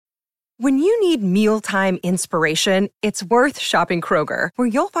When you need mealtime inspiration, it's worth shopping Kroger, where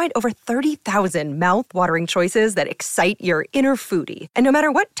you'll find over 30,000 mouth-watering choices that excite your inner foodie. And no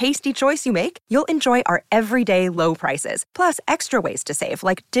matter what tasty choice you make, you'll enjoy our everyday low prices, plus extra ways to save,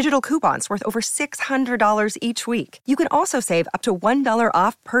 like digital coupons worth over $600 each week. You can also save up to $1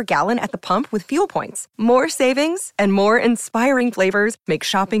 off per gallon at the pump with fuel points. More savings and more inspiring flavors make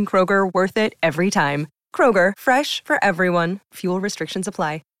shopping Kroger worth it every time. Kroger, fresh for everyone. Fuel restrictions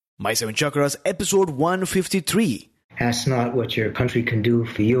apply. My Seven Chakras, episode 153. Ask not what your country can do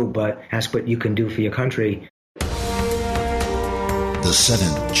for you, but ask what you can do for your country. The seven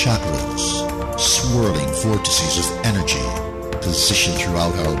chakras, swirling vortices of energy, positioned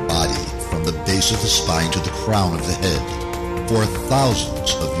throughout our body from the base of the spine to the crown of the head. For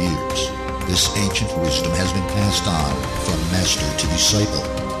thousands of years, this ancient wisdom has been passed on from master to disciple.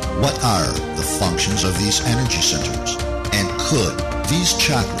 What are the functions of these energy centers? And could these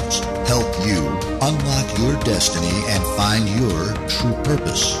chakras help you unlock your destiny and find your true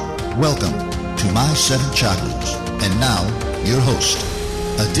purpose? Welcome to My Seven Chakras. And now, your host,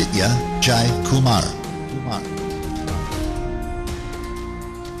 Aditya Jai Kumar.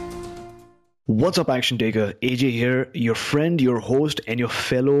 What's up, Action Taker? AJ here, your friend, your host, and your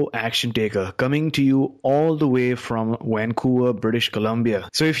fellow Action Taker, coming to you all the way from Vancouver, British Columbia.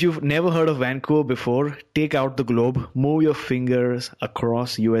 So if you've never heard of Vancouver before, take out the globe, move your fingers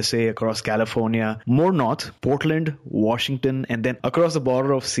across USA, across California, more north, Portland, Washington, and then across the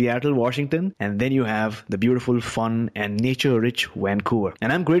border of Seattle, Washington, and then you have the beautiful, fun, and nature-rich Vancouver.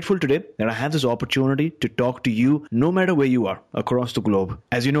 And I'm grateful today that I have this opportunity to talk to you no matter where you are across the globe.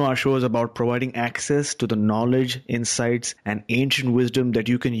 As you know, our show is about providing access to the knowledge, insights, and ancient wisdom that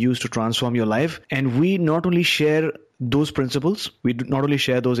you can use to transform your life. And we not only share those principles, we not only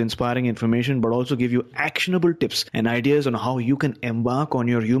share those inspiring information, but also give you actionable tips and ideas on how you can embark on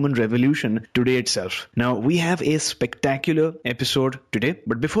your human revolution today itself. Now, we have a spectacular episode today,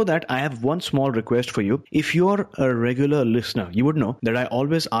 but before that, I have one small request for you. If you're a regular listener, you would know that I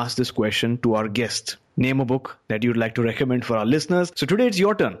always ask this question to our guests. Name a book that you'd like to recommend for our listeners. So today it's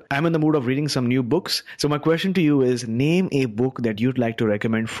your turn. I'm in the mood of reading some new books. So my question to you is, name a book that you'd like to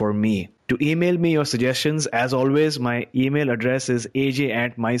recommend for me. To email me your suggestions, as always, my email address is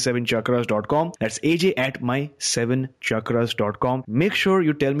aj@my7chakras.com. That's aj@my7chakras.com. Make sure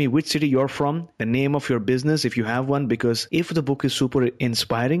you tell me which city you're from, the name of your business if you have one, because if the book is super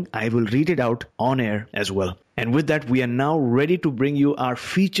inspiring, I will read it out on air as well. And with that, we are now ready to bring you our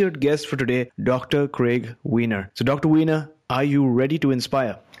featured guest for today, Dr. Craig Weiner. So Dr. Weiner, are you ready to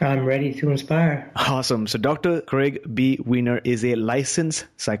inspire? I'm ready to inspire. Awesome. So Dr. Craig B. Weiner is a licensed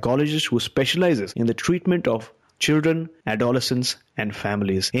psychologist who specializes in the treatment of children, adolescents, and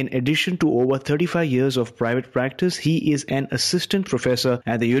families. In addition to over 35 years of private practice, he is an assistant professor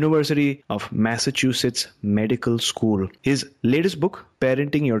at the University of Massachusetts Medical School. His latest book,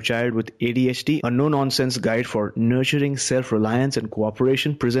 Parenting Your Child with ADHD, a no-nonsense guide for nurturing self-reliance and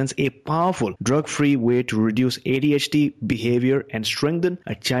cooperation, presents a powerful, drug-free way to reduce ADHD behavior and strengthen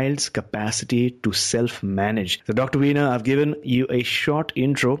a child's capacity to self-manage. So Dr. Weiner, I've given you a short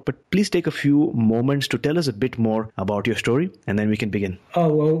intro, but please take a few moments to tell us a bit more about your story, and then we can begin.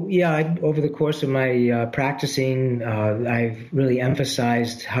 Oh, well, yeah, over the course of my practicing, I've really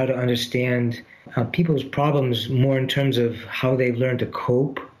emphasized how to understand people's problems more in terms of how they've learned to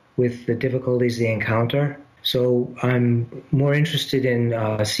cope with the difficulties they encounter. So I'm more interested in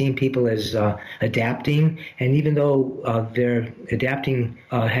seeing people as adapting, and even though their adapting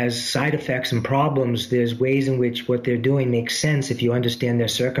has side effects and problems, there's ways in which what they're doing makes sense if you understand their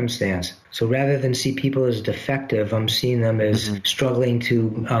circumstance. So rather than see people as defective, I'm seeing them as struggling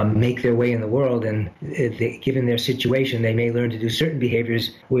to make their way in the world, and given their situation, they may learn to do certain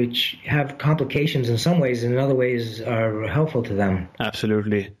behaviors which have complications in some ways, and in other ways are helpful to them.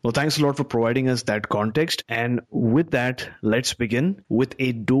 Absolutely. Well, thanks a lot for providing us that context. And with that, let's begin with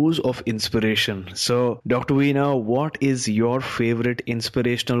a dose of inspiration. So, Dr. Weiner, what is your favorite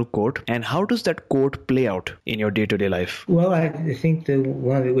inspirational quote, and how does that quote play out in your day-to-day life? Well, I think the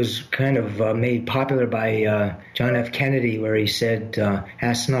one that was kind of made popular by John F. Kennedy, where he said,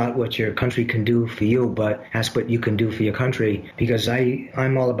 ask not what your country can do for you, but ask what you can do for your country. Because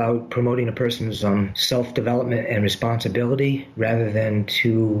I'm all about promoting a person's self-development and responsibility, rather than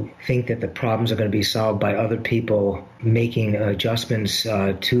to think that the problems are going to be solved by other people making adjustments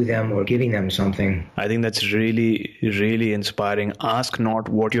to them or giving them something. I think that's really, really inspiring. Ask not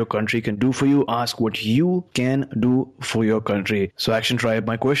what your country can do for you. Ask what you can do for your country. So Action Tribe,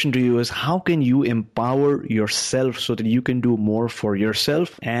 my question to you is, how can you empower yourself so that you can do more for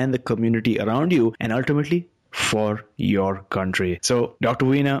yourself and the community around you, and ultimately for your country. So, Dr.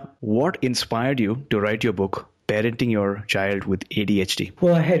 Veena, what inspired you to write your book, Parenting Your Child with ADHD?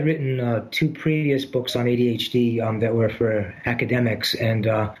 Well, I had written 2 previous books on ADHD that were for academics, and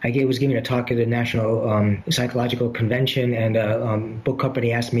I was giving a talk at a national psychological convention, and a book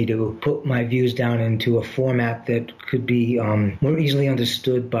company asked me to put my views down into a format that could be more easily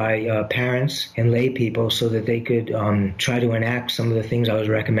understood by parents and lay people so that they could try to enact some of the things I was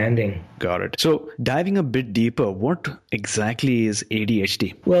recommending. Got it. So diving a bit deeper, what exactly is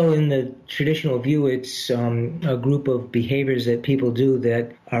ADHD? Well, in the traditional view, it's a group of behaviors that people do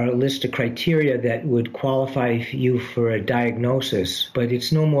that are a list of criteria that would qualify you for a diagnosis, but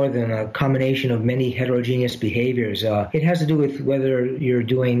it's no more than a combination of many heterogeneous behaviors. It has to do with whether you're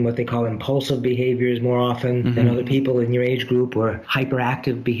doing what they call impulsive behaviors more often than other people in your age group, or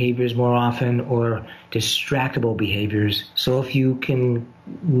hyperactive behaviors more often, or distractible behaviors. So if you can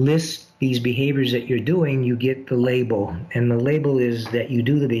list these behaviors that you're doing, you get the label. And the label is that you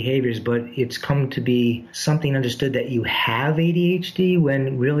do the behaviors, but it's come to be something understood that you have ADHD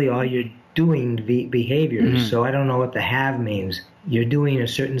when really all you're doing behaviors. So I don't know what the have means. You're doing a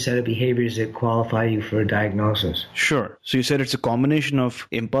certain set of behaviors that qualify you for a diagnosis. Sure. So you said it's a combination of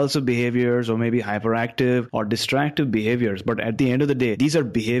impulsive behaviors or maybe hyperactive or distractive behaviors. But at the end of the day, these are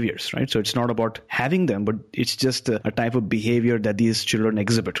behaviors, right? So it's not about having them, but it's just a type of behavior that these children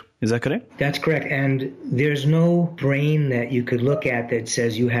exhibit. Is that correct? That's correct. And there's no brain that you could look at that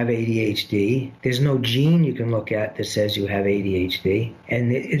says you have ADHD. There's no gene you can look at that says you have ADHD.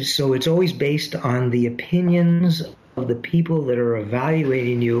 And so it's always based on the opinions of the people that are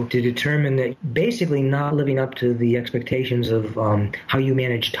evaluating you to determine that basically not living up to the expectations of how you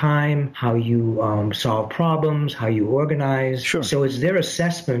manage time, how you solve problems, how you organize. Sure. So it's their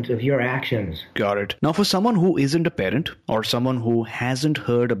assessment of your actions. Got it. Now, for someone who isn't a parent or someone who hasn't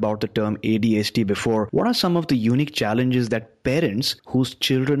heard about the term ADHD before, what are some of the unique challenges that parents whose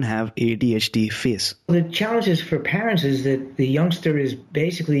children have ADHD face? The challenges for parents is that the youngster is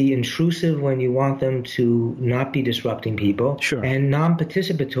basically intrusive when you want them to not be disrupting people, Sure. and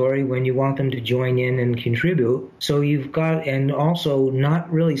non-participatory when you want them to join in and contribute. So you've got, and also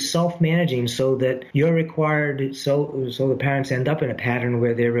not really self-managing, so that you're required, so the parents end up in a pattern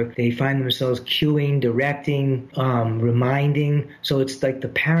where they find themselves cueing, directing, reminding. So it's like the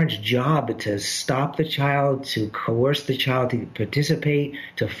parent's job to stop the child, to coerce the child to participate,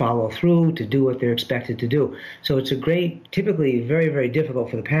 to follow through, to do what they're expected to do. So it's typically very, very difficult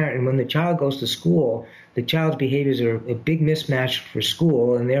for the parent. And when the child goes to school, the child's behaviors are a big mismatch for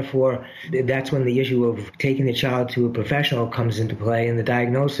school, and therefore that's when the issue of taking the child to a professional comes into play and the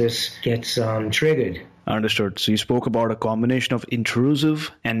diagnosis gets triggered. Understood. So you spoke about a combination of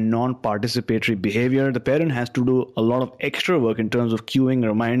intrusive and non-participatory behavior. The parent has to do a lot of extra work in terms of cueing,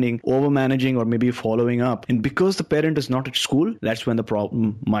 reminding, over-managing, or maybe following up. And because the parent is not at school, that's when the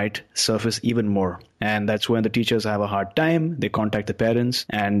problem might surface even more. And that's when the teachers have a hard time. They contact the parents,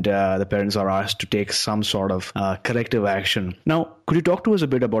 and the parents are asked to take some sort of corrective action. Now, could you talk to us a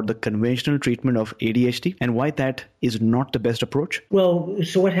bit about the conventional treatment of ADHD and why that is not the best approach? Well,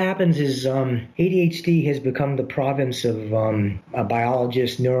 so what happens is ADHD has become the province of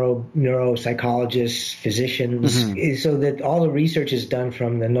biologists, neuropsychologists, physicians, so that all the research is done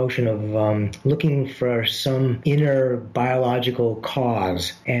from the notion of looking for some inner biological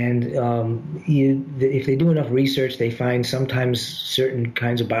cause. And if they do enough research, they find sometimes certain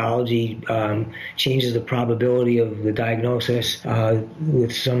kinds of biology changes the probability of the diagnosis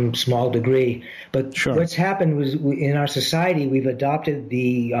with some small degree. But Sure. What's happened was in our society, we've adopted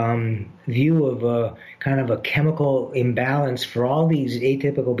the view of a kind of a chemical imbalance for all these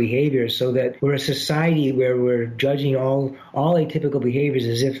atypical behaviors, so that we're a society where we're judging all atypical behaviors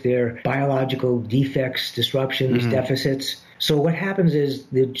as if they're biological defects, disruptions, deficits. So what happens is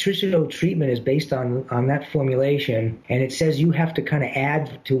the traditional treatment is based on that formulation, and it says you have to kind of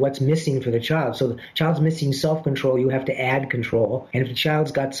add to what's missing for the child. So the child's missing self-control, you have to add control. And if the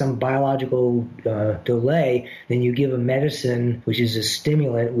child's got some biological delay, then you give a medicine, which is a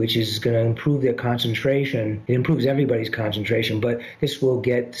stimulant, which is going to improve their concentration. It improves everybody's concentration, but this will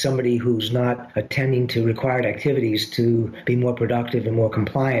get somebody who's not attending to required activities to be more productive and more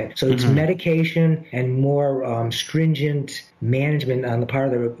compliant. So it's medication and more stringent management on the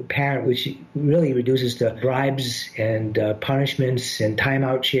part of the parent, which really reduces to bribes and punishments and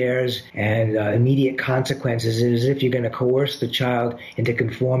timeout chairs and immediate consequences, as if you're going to coerce the child into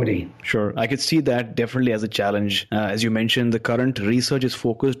conformity. Sure. I could see that definitely as a challenge. As you mentioned, the current research is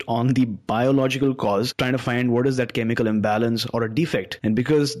focused on the biological cause, trying to find what is that chemical imbalance or a defect. And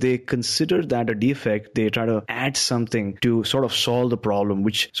because they consider that a defect, they try to add something to sort of solve the problem,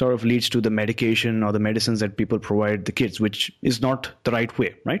 which sort of leads to the medication or the medicines that people provide the kids, which is not the right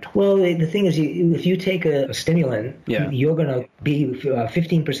way, right? Well, the thing is, if you take a stimulant, you're going to be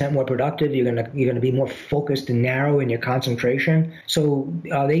 15% more productive. You're going to be more focused and narrow in your concentration. So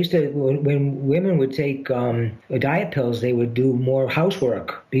they used to, when women would take diet pills, they would do more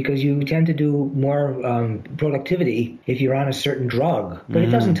housework because you tend to do more productivity if you're on a certain drug. But it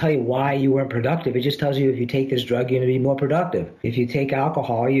doesn't tell you why you weren't productive. It just tells you if you take this drug, you're going to be more productive. If you take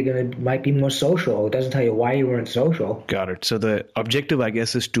alcohol, might be more social. It doesn't tell you why you weren't social. Got it. So the objective, I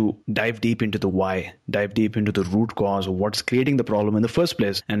guess, is to dive deep into the why, dive deep into the root cause of what's creating the problem in the first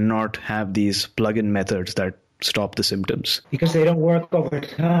place, and not have these plug-in methods that stop the symptoms. Because they don't work over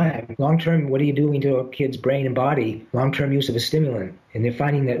time. Long-term, what are you doing to a kid's brain and body? Long-term use of a stimulant. And they're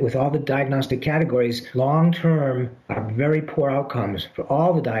finding that with all the diagnostic categories, long-term are very poor outcomes for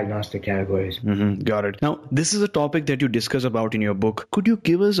all the diagnostic categories. Got it. Now, this is a topic that you discuss about in your book. Could you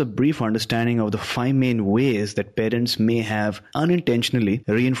give us a brief understanding of the 5 main ways that parents may have unintentionally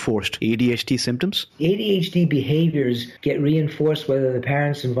reinforced ADHD symptoms? ADHD behaviors get reinforced whether the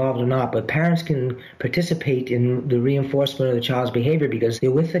parent's involved or not, but parents can participate in the reinforcement of the child's behavior because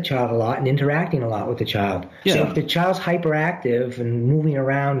they're with the child a lot and interacting a lot with the child. Yeah. So if the child's hyperactive and moving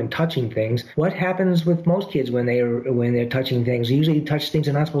around and touching things, what happens with most kids when they're touching things? They usually touch things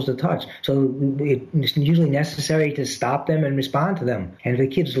they're not supposed to touch. So it's usually necessary to stop them and respond to them. And if the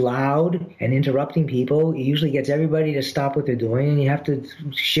kid's loud and interrupting people, it usually gets everybody to stop what they're doing, and you have to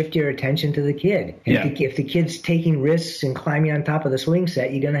shift your attention to the kid. And if the kid's taking risks and climbing on top of the swing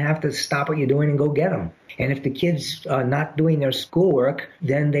set, you're going to have to stop what you're doing and go get them. And if the kid's not doing their schoolwork,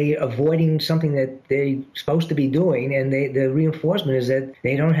 then they're avoiding something that they're supposed to be doing, and the reinforcement is that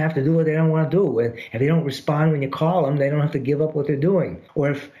they don't have to do what they don't want to do. And if they don't respond when you call them, they don't have to give up what they're doing. Or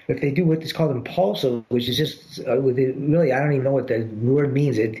if they do what is called impulsive, which is just really, I don't even know what the word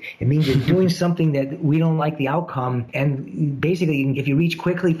means. It means you're doing something that we don't like the outcome, and basically, if you reach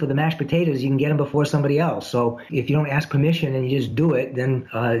quickly for the mashed potatoes, you can get them before somebody else. So if you don't ask permission and you just do it, then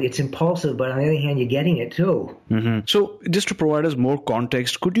it's impulsive, but on the other hand, you're getting it too. So just to provide us more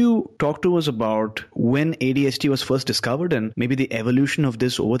context, could you talk to us about when ADHD was first discovered and maybe the evolution of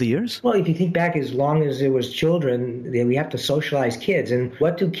this over the years? Well, if you think back as long as there was children, then we have to socialize kids. And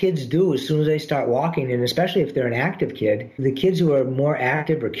what do kids do as soon as they start walking? And especially if they're an active kid, the kids who are more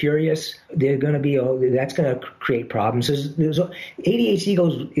active or curious, that's going to create problems.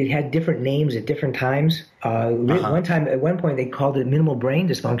 ADHD it had different names at different times. At one point, they called it minimal brain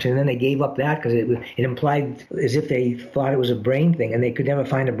dysfunction, and then they gave up that because it implied as if they thought it was a brain thing, and they could never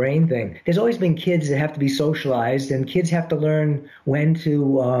find a brain thing. There's always been kids that have to be socialized, and kids have to learn when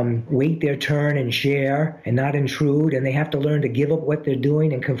to wait their turn and share and not intrude, and they have to learn to give up what they're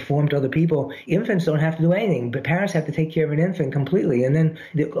doing and conform to other people. Infants don't have to do anything, but parents have to take care of an infant completely, and then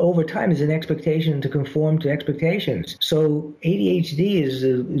over time there's an expectation to conform to expectations. So ADHD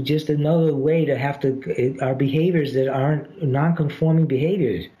is just another way to have to are behaviors that aren't non-conforming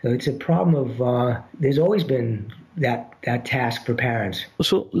behaviors. So it's a problem of there's always been that task for parents.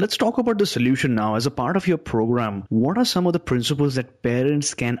 So let's talk about the solution now. As a part of your program, what are some of the principles that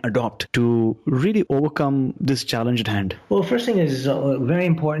parents can adopt to really overcome this challenge at hand? Well, first thing is very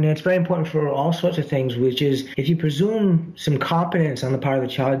important, and it's very important for all sorts of things, which is if you presume some competence on the part of the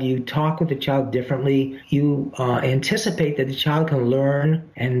child, you talk with the child differently, you anticipate that the child can learn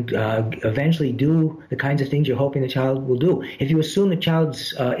and eventually do the kinds of things you're hoping the child will do. If you assume the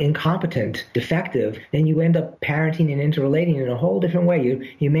child's incompetent, defective, then you end up parenting and interrelating in a whole different way.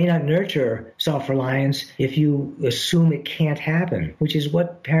 You may not nurture self-reliance if you assume it can't happen, which is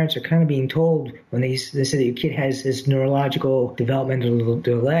what parents are kind of being told when they say your kid has this neurological developmental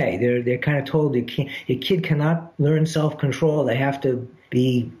delay. They're kind of told your kid cannot learn self-control. They have to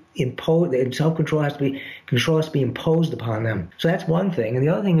be imposed, and self-control has to be imposed upon them. So that's one thing. And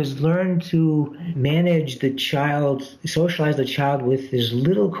the other thing is learn to manage the child, socialize the child with as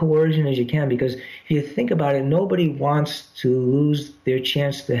little coercion as you can, because if you think about it, nobody wants to lose their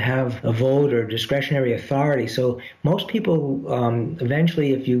chance to have a vote or discretionary authority. So most people,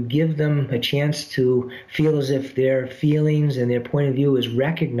 eventually, if you give them a chance to feel as if their feelings and their point of view is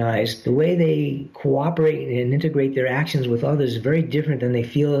recognized, the way they cooperate and integrate their actions with others is very different than they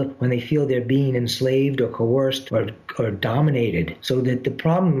feel when they feel they're being enslaved or coerced or dominated. So that the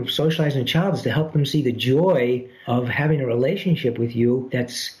problem of socializing a child is to help them see the joy of having a relationship with you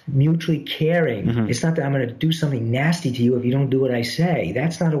that's mutually caring. It's not that I'm going to do something nasty to you if you don't do what I say.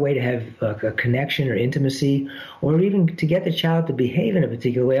 That's not a way to have a connection or intimacy, or even to get the child to behave in a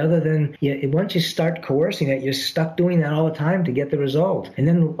particular way, other than once you start coercing it, you're stuck doing that all the time to get the result. And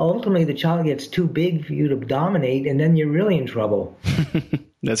then ultimately the child gets too big for you to dominate, and then you're really in trouble.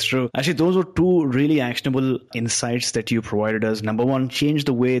 That's true. Actually, those are two really actionable insights that you provided us. Number one, change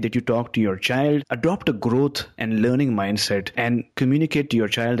the way that you talk to your child, adopt a growth and learning mindset, and communicate to your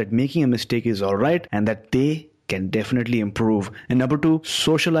child that making a mistake is all right and that they can definitely improve. And number two,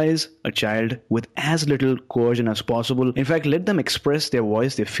 socialize a child with as little coercion as possible. In fact, let them express their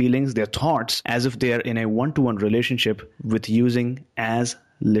voice, their feelings, their thoughts as if they are in a one-to-one relationship, with using as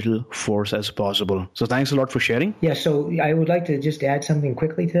little force as possible. So thanks a lot for sharing. Yeah, so I would like to just add something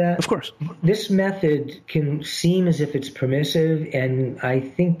quickly to that. Of course. This method can seem as if it's permissive, and I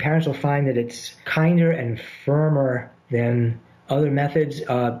think parents will find that it's kinder and firmer than other methods.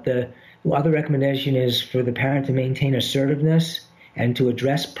 The other recommendation is for the parent to maintain assertiveness and to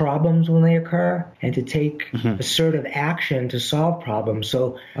address problems when they occur, and to take assertive action to solve problems.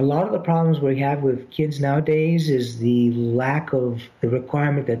 So a lot of the problems we have with kids nowadays is the lack of the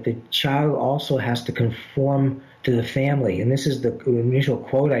requirement that the child also has to conform to the family. And this is the initial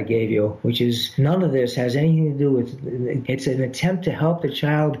quote I gave you, which is, none of this has anything to do with, it's an attempt to help the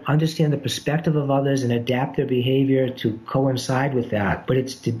child understand the perspective of others and adapt their behavior to coincide with that. But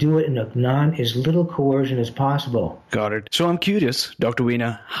it's to do it in as little coercion as possible. Got it. So I'm curious, Dr.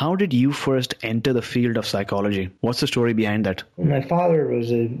 Veena, how did you first enter the field of psychology? What's the story behind that? My father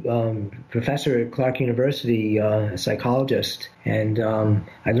was a professor at Clark University, a psychologist. And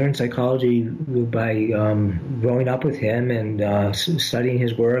I learned psychology by growing up with him and studying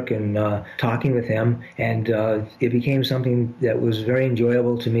his work and talking with him. And it became something that was very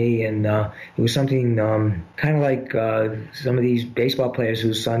enjoyable to me. And it was something kind of like some of these baseball players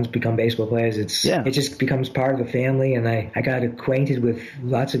whose sons become baseball players. It just becomes part of the family. And I got acquainted with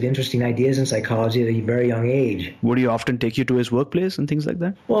lots of interesting ideas in psychology at a very young age. Would he often take you to his workplace and things like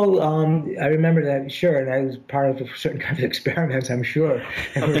that? Well, I remember that, sure. And I was part of a certain kind of experiment, I'm sure,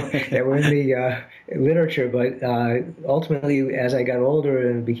 that were in the literature. But ultimately, as I got older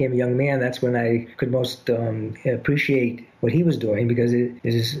and became a young man, that's when I could most appreciate what he was doing, because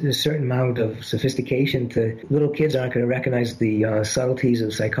there's a certain amount of sophistication to little kids aren't going to recognize the subtleties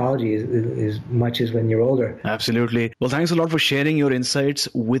of psychology as much as when you're older. Absolutely. Well, thanks a lot for sharing your insights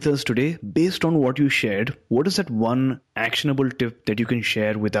with us today. Based on what you shared, what is that one actionable tip that you can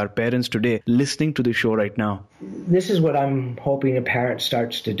share with our parents today listening to the show right now? This is what I'm hoping a parent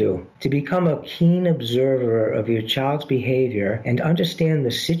starts to do: to become a keen observer of your child's behavior and understand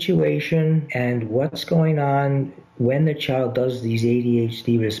the situation and what's going on when the child does these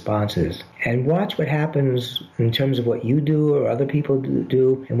ADHD responses, and watch what happens in terms of what you do or other people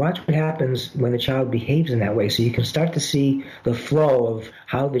do, and watch what happens when the child behaves in that way, so you can start to see the flow of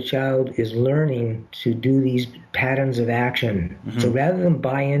how the child is learning to do these patterns of action. So rather than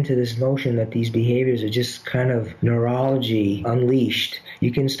buy into this notion that these behaviors are just kind of neurology unleashed,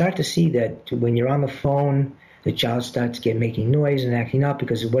 you can start to see that when you're on the phone, the child starts making noise and acting up,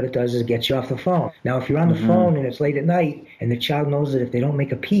 because what it does is it gets you off the phone. Now, if you're on the phone and it's late at night and the child knows that if they don't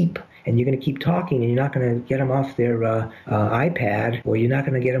make a peep, and you're going to keep talking, and you're not going to get them off their iPad, or you're not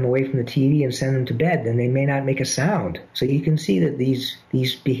going to get them away from the TV and send them to bed, then they may not make a sound. So you can see that these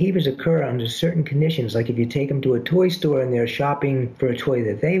behaviors occur under certain conditions. Like if you take them to a toy store and they're shopping for a toy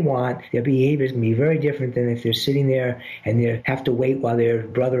that they want, their behavior is going to be very different than if they're sitting there and they have to wait while their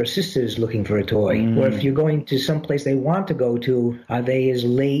brother or sister is looking for a toy. Or if you're going to some place they want to go to, are they as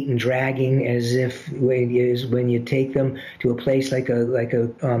late and dragging as if when you take them to a place like a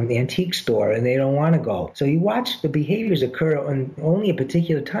antique store and they don't want to go. So you watch the behaviors occur on only a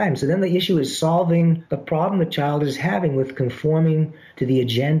particular time. So then the issue is solving the problem the child is having with conforming to the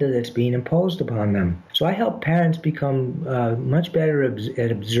agenda that's being imposed upon them. So I help parents become much better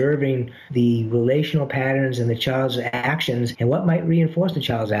at observing the relational patterns in the child's actions and what might reinforce the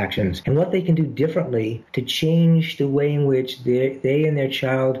child's actions and what they can do differently to change the way in which they and their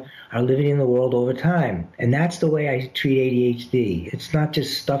child are living in the world over time. And that's the way I treat ADHD. It's not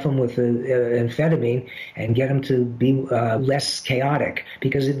just stuff them with amphetamine and get them to be less chaotic,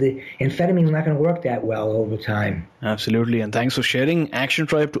 because the amphetamine is not going to work that well over time. Absolutely. And thanks for sharing. Action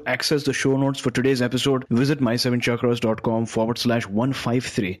Tribe. To access the show notes for today's episode, visit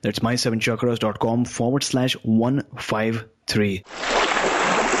my7chakras.com/153. That's my7chakras.com/153.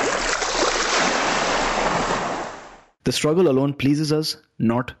 The struggle alone pleases us,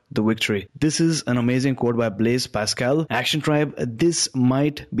 not the victory. This is an amazing quote by Blaise Pascal. Action Tribe, this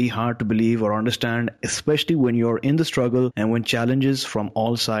might be hard to believe or understand, especially when you're in the struggle and when challenges from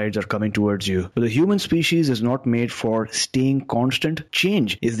all sides are coming towards you. But the human species is not made for staying constant.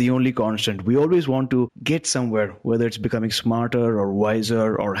 Change is the only constant. We always want to get somewhere, whether it's becoming smarter or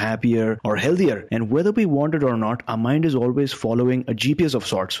wiser or happier or healthier. And whether we want it or not, our mind is always following a GPS of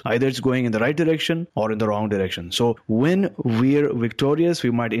sorts. Either it's going in the right direction or in the wrong direction. So when we're victorious,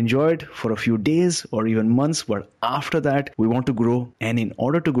 we might enjoy it for a few days or even months, but after that, we want to grow. And in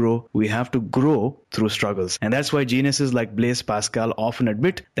order to grow, we have to grow through struggles. And that's why geniuses like Blaise Pascal often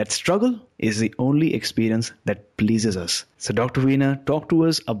admit that struggle is the only experience that pleases us. So Dr. Veena, talk to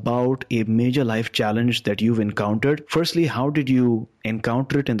us about a major life challenge that you've encountered. Firstly, how did you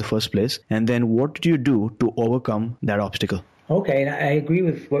encounter it in the first place? And then what did you do to overcome that obstacle? Okay, and I agree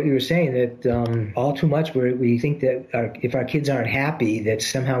with what you were saying, that all too much we think that if our kids aren't happy, that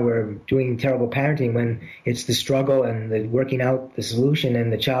somehow we're doing terrible parenting, when it's the struggle and the working out the solution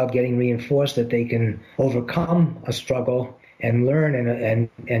and the child getting reinforced that they can overcome a struggle and learn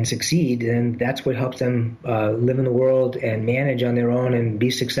and succeed, and that's what helps them live in the world and manage on their own and be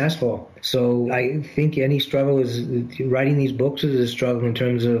successful. So I think any struggle is, writing these books is a struggle in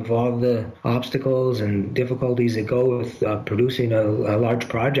terms of all the obstacles and difficulties that go with producing a large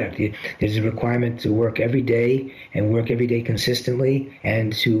project. There's a requirement to work every day and work every day consistently,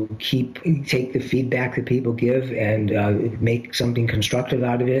 and to take the feedback that people give and make something constructive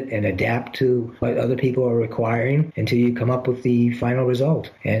out of it and adapt to what other people are requiring until you come up with the final result.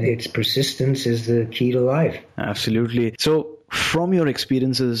 And its persistence is the key to life. Absolutely. So from your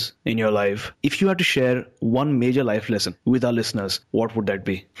experiences in your life, if you had to share one major life lesson with our listeners, what would that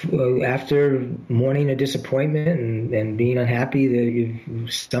be? After mourning a disappointment and being unhappy, that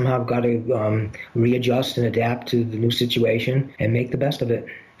you've somehow got to readjust and adapt to the new situation and make the best of it.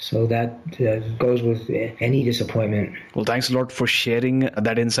 So that goes with any disappointment. Well, thanks a lot for sharing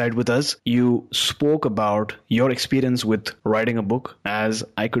that insight with us. You spoke about your experience with writing a book. As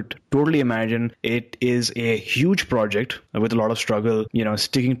I could totally imagine, it is a huge project with a lot of struggle,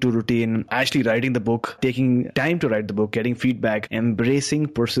 sticking to routine, actually writing the book, taking time to write the book, getting feedback, embracing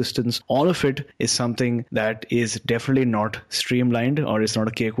persistence. All of it is something that is definitely not streamlined, or it's not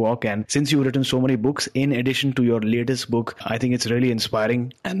a cakewalk. And since you've written so many books in addition to your latest book, I think it's really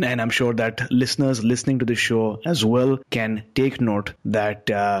inspiring. And I'm sure that listeners listening to this show as well can take note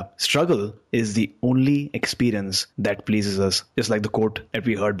that struggle is the only experience that pleases us, just like the quote that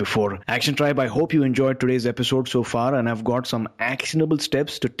we heard before. Action Tribe, I hope you enjoyed today's episode so far, and I've got some actionable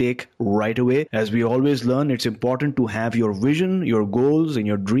steps to take right away. As we always learn, it's important to have your vision, your goals, and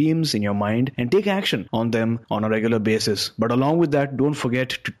your dreams in your mind and take action on them on a regular basis. But along with that, don't forget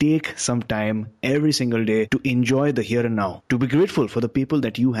to take some time every single day to enjoy the here and now, to be grateful for the people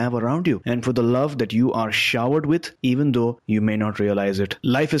that you have around you and for the love that you are showered with, even though you may not realize it.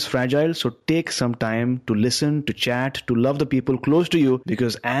 Life is fragile, so take some time to listen, to chat, to love the people close to you,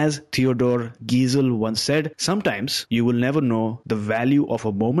 because as Theodore Geisel once said, sometimes you will never know the value of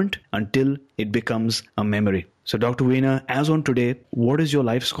a moment until it becomes a memory. So Dr. Veena, as on today, what is your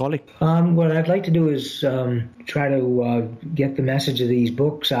life's calling? What I'd like to do is try to get the message of these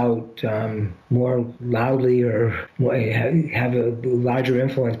books out more loudly, or have a larger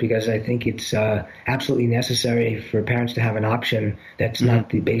influence, because I think it's absolutely necessary for parents to have an option that's not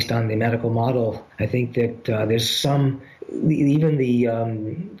based on the medical model. I think that there's even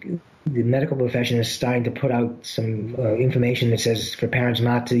the medical profession is starting to put out some information that says for parents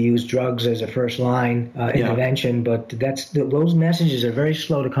not to use drugs as a first line intervention, but those messages are very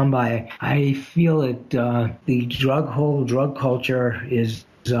slow to come by. I feel that the whole drug culture is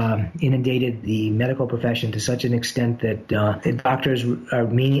inundated the medical profession to such an extent that the doctors are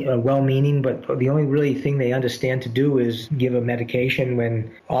well-meaning, but the only really thing they understand to do is give a medication,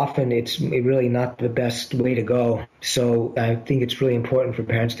 when often it's really not the best way to go. So I think it's really important for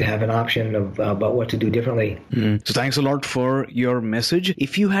parents to have an option about what to do differently. So thanks a lot for your message.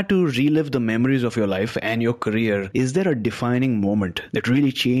 If you had to relive the memories of your life and your career, is there a defining moment that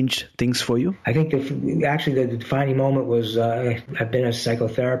really changed things for you? I think the defining moment was I've been a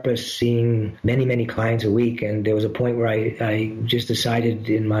psychotherapist seeing many clients a week, and there was a point where I just decided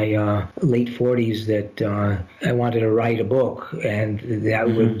in my late 40s that I wanted to write a book, and that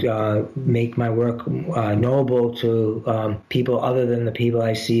would make my work knowable to people other than the people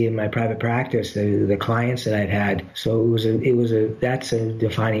I see in my private practice, the clients that I'd had. So that's a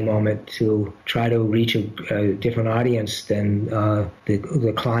defining moment, to try to reach a different audience than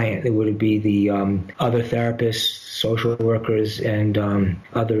the client. It would be the other therapists, social workers, and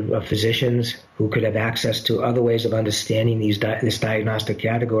other physicians who could have access to other ways of understanding this diagnostic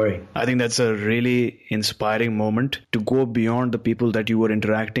category. I think that's a really inspiring moment to go beyond the people that you were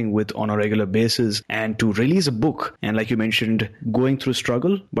interacting with on a regular basis and to release a book. And like you mentioned, going through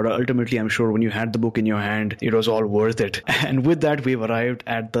struggle, but ultimately I'm sure when you had the book in your hand, it was all worth it. And with that, we've arrived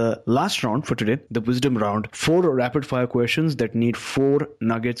at the last round for today, the wisdom round. 4 rapid fire questions that need 4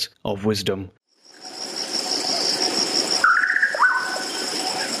 nuggets of wisdom.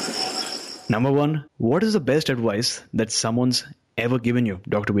 Number 1, what is the best advice that someone's ever given you,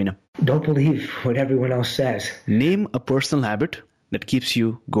 Dr. Veena? Don't believe what everyone else says. Name a personal habit that keeps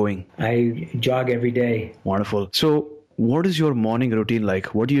you going. I jog every day. Wonderful. So, what is your morning routine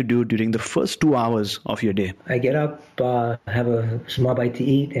like? What do you do during the first 2 hours of your day? I get up, have a small bite to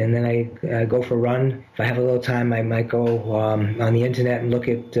eat, and then I go for a run. If I have a little time, I might go on the internet and look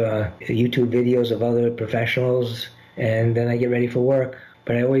at YouTube videos of other professionals, and then I get ready for work.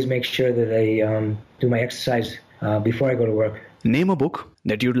 But I always make sure that I do my exercise before I go to work. Name a book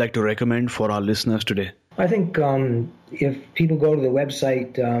that you'd like to recommend for our listeners today. I think if people go to the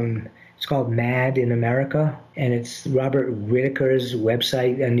website, it's called Mad in America, and it's Robert Whitaker's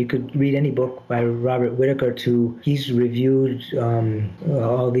website, and you could read any book by Robert Whitaker too. He's reviewed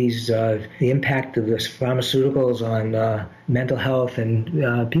all these, the impact of the pharmaceuticals on mental health,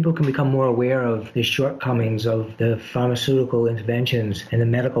 and people can become more aware of the shortcomings of the pharmaceutical interventions and the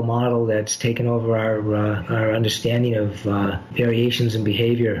medical model that's taken over our understanding of variations in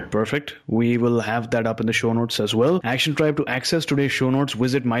behavior. Perfect. We will have that up in the show notes as well. Action Tribe, to access today's show notes,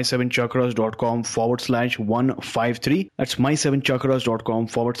 visit my7chakras.com/153. That's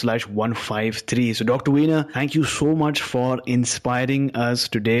my7chakras.com/153. So Dr. Veena, thank you so much for inspiring us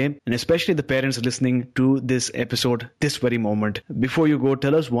today, and especially the parents listening to this episode this very moment. Before you go,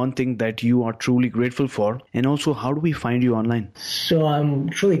 tell us one thing that you are truly grateful for, and also how do we find you online? So I'm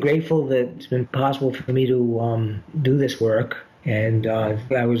truly grateful that it's been possible for me to do this work, and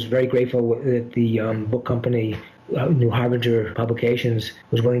I was very grateful that the book company New Harbinger Publications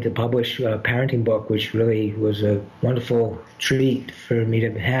was willing to publish a parenting book, which really was a wonderful treat for me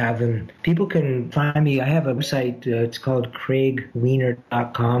to have. And people can find me. I have a website. It's called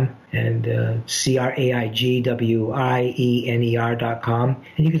CraigWiener.com, and CraigWiener.com.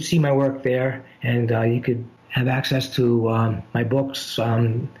 And you can see my work there, and you could have access to my books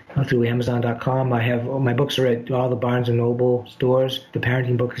through Amazon.com. My books are at all the Barnes & Noble stores. The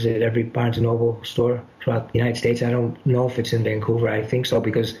parenting book is at every Barnes & Noble store throughout the United States. I don't know if it's in Vancouver. I think so,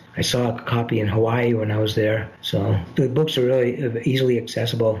 because I saw a copy in Hawaii when I was there. So the books are really easily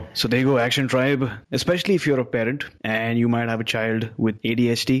accessible. So there you go, Action Tribe. Especially if you're a parent and you might have a child with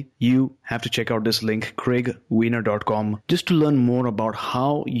ADHD, you have to check out this link, CraigWiener.com, just to learn more about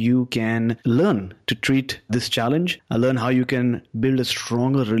how you can learn to treat this challenge, learn how you can build a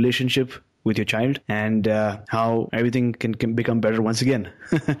stronger relationship with your child, and how everything can become better once again.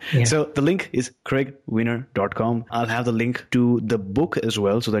 Yeah. So the link is CraigWiener.com. I'll have the link to the book as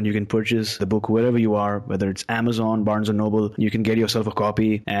well, so that you can purchase the book wherever you are, whether it's Amazon, Barnes & Noble. You can get yourself a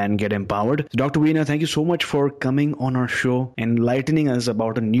copy and get empowered. So Dr. Veena, thank you so much for coming on our show, enlightening us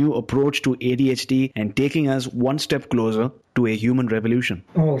about a new approach to ADHD and taking us one step closer to a human revolution.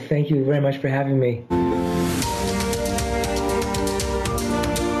 Oh, thank you very much for having me.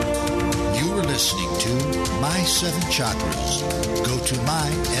 Listening to My 7 Chakras. Go to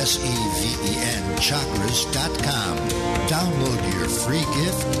mysevenchakras.com. Download your free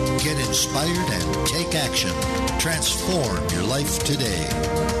gift, get inspired, and take action. Transform your life today.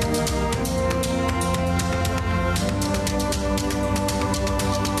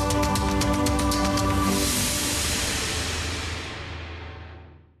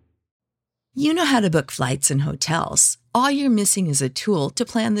 You know how to book flights and hotels. All you're missing is a tool to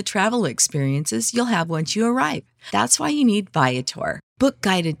plan the travel experiences you'll have once you arrive. That's why you need Viator. Book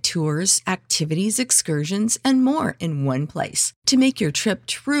guided tours, activities, excursions, and more in one place to make your trip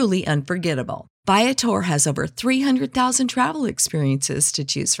truly unforgettable. Viator has over 300,000 travel experiences to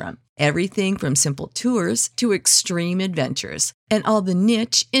choose from. Everything from simple tours to extreme adventures, and all the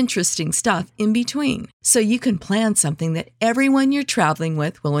niche, interesting stuff in between. So you can plan something that everyone you're traveling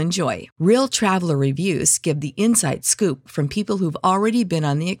with will enjoy. Real traveler reviews give the inside scoop from people who've already been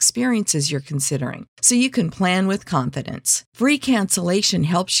on the experiences you're considering, so you can plan with confidence. Free cancellation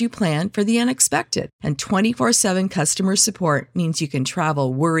helps you plan for the unexpected, and 24/7 customer support means you can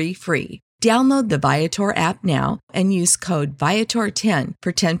travel worry-free. Download the Viator app now and use code Viator10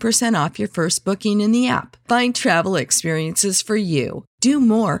 for 10% off your first booking in the app. Find travel experiences for you. Do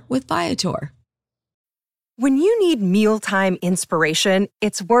more with Viator. When you need mealtime inspiration,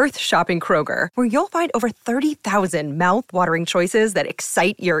 it's worth shopping Kroger, where you'll find over 30,000 mouth-watering choices that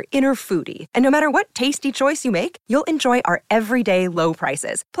excite your inner foodie. And no matter what tasty choice you make, you'll enjoy our everyday low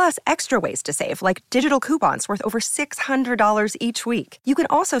prices, plus extra ways to save, like digital coupons worth over $600 each week. You can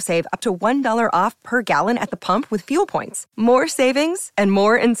also save up to $1 off per gallon at the pump with fuel points. More savings and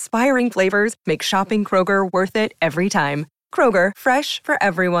more inspiring flavors make shopping Kroger worth it every time. Kroger, fresh for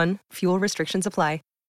everyone. Fuel restrictions apply.